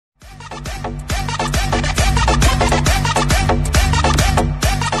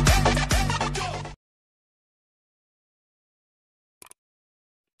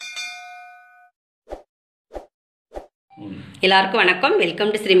எல்லாருக்கும் வணக்கம். Welcome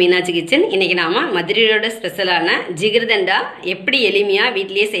to Sri Meenakshi kitchen. இன்னைக்கு நாம மதுரையோட ஸ்பெஷலான ஜிகிர்தண்டா எப்படி எளிமையா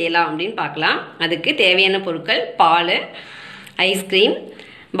வீட்டிலேயே செய்யலாம் அப்படின்னு பார்க்கலாம். அதுக்கு தேவையான பொருட்கள் பால், ஐஸ்கிரீம்,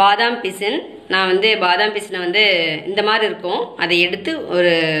 பாதாம் பிசின். நான் பாதாம் பிசினை இந்த மாதிரி இருக்கும், அதை எடுத்து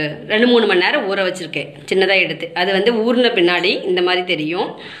ஒரு 2-3 மணி நேரம் ஊற வச்சிருக்கேன். சின்னதாக எடுத்து அது ஊறின பின்னாடி இந்த மாதிரி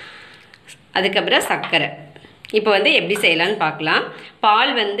தெரியும். அதுக்கப்புறம் சர்க்கரை. இப்போ எப்படி செய்யலான்னு பார்க்கலாம்.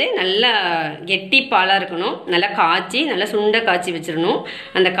 பால் நல்லா கெட்டி பாலாக இருக்கணும். நல்லா காய்ச்சி நல்லா சுண்டை காய்ச்சி வச்சிடணும்.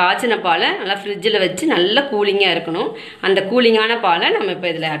 அந்த காய்ச்சின பாலை நல்லா ஃப்ரிட்ஜில் வச்சு நல்லா கூலிங்காக இருக்கணும். அந்த கூலிங்கான பாலை நம்ம இப்போ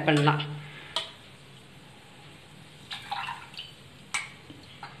இதில் ஆட் பண்ணலாம்.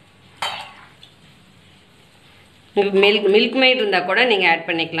 மில்க் மேட் இருந்தால் கூட நீங்கள் ஆட்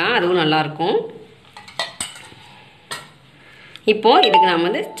பண்ணிக்கலாம், அதுவும் நல்லாயிருக்கும். இப்போது இதுக்கு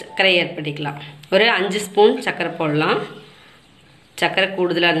நாம் சர்க்கரை ஆட் பண்ணிக்கலாம். ஒரு 5 ஸ்பூன் சர்க்கரை போடலாம். சர்க்கரை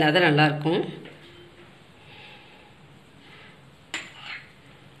கூடுதலாக இருந்தால் தான் நல்லாயிருக்கும்.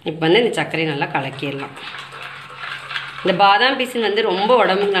 இப்போ இந்த சர்க்கரையை நல்லா கலக்கிடலாம். இந்த பாதாம் பீசன் ரொம்ப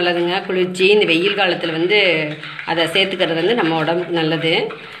உடம்புக்கு நல்லதுங்க. குளிர்ச்சி இந்த வெயில் காலத்தில் அதை சேர்த்துக்கிறது நம்ம உடம்புக்கு நல்லது.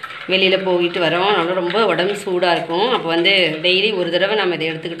 வெளியில் போயிட்டு வரோம், நம்ம ரொம்ப உடம்பு சூடாக இருக்கும். அப்போ டெய்லி ஒரு தடவை நம்ம இதை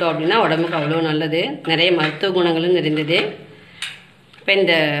எடுத்துக்கிட்டோம் அப்படின்னா உடம்புக்கு அவ்வளோ நல்லது. நிறைய மருத்துவ குணங்களும் இருந்தது. இப்போ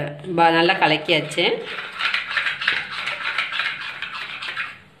இந்த நல்லா கலக்கியாச்சு.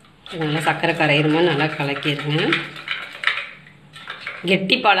 நல்லா சர்க்கரை கரையிற நல்லா கலக்கிடுங்க.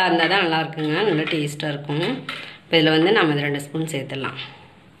 கெட்டி பாலாக இருந்தால் தான் நல்லா இருக்குங்க, நல்லா டேஸ்ட்டாக இருக்கும். இப்போ இதில் நம்ம 2 ஸ்பூன் சேர்த்துடலாம்.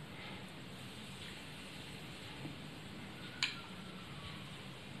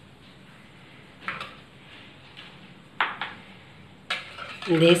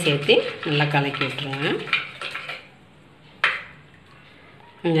 இதே சேர்த்து நல்லா கலக்கி விட்டுருங்க.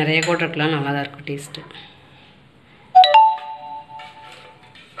 நிறைய போட்டிருக்கலாம், நல்லா தான் இருக்கும் டேஸ்ட்டு.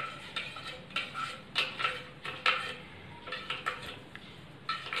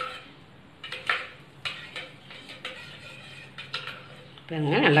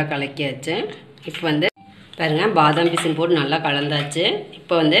 பாருங்க நல்லா கலக்கியாச்சு. இப்போ பாருங்க பாதாம் பிசின் போட்டு நல்லா கலந்தாச்சு.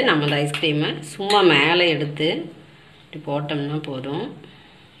 இப்போ நம்ம அந்த ஐஸ்கிரீமை சும்மா மேலே எடுத்து இப்படி போட்டோம்னா போதும்.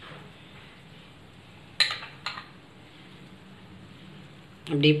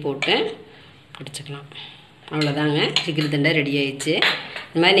 அப்படியே போட்டு குடிச்சிக்கலாம். அவ்வளோதாங்க, ஜிகிர்தண்டா ரெடி ஆயிடுச்சு.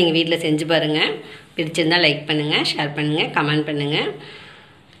 இந்த மாதிரி நீங்கள் வீட்டில் செஞ்சு பாருங்கள். பிடிச்சிருந்தால் லைக் பண்ணுங்கள், ஷேர் பண்ணுங்கள், கமெண்ட் பண்ணுங்கள்.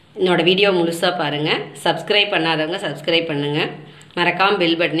 என்னோடய வீடியோ முழுசாக பாருங்கள். சப்ஸ்கிரைப் பண்ணாதவங்க சப்ஸ்கிரைப் பண்ணுங்கள். மறக்காமல்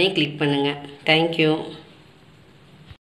பெல் பட்டனையும் கிளிக் பண்ணுங்கள். தேங்க்யூ.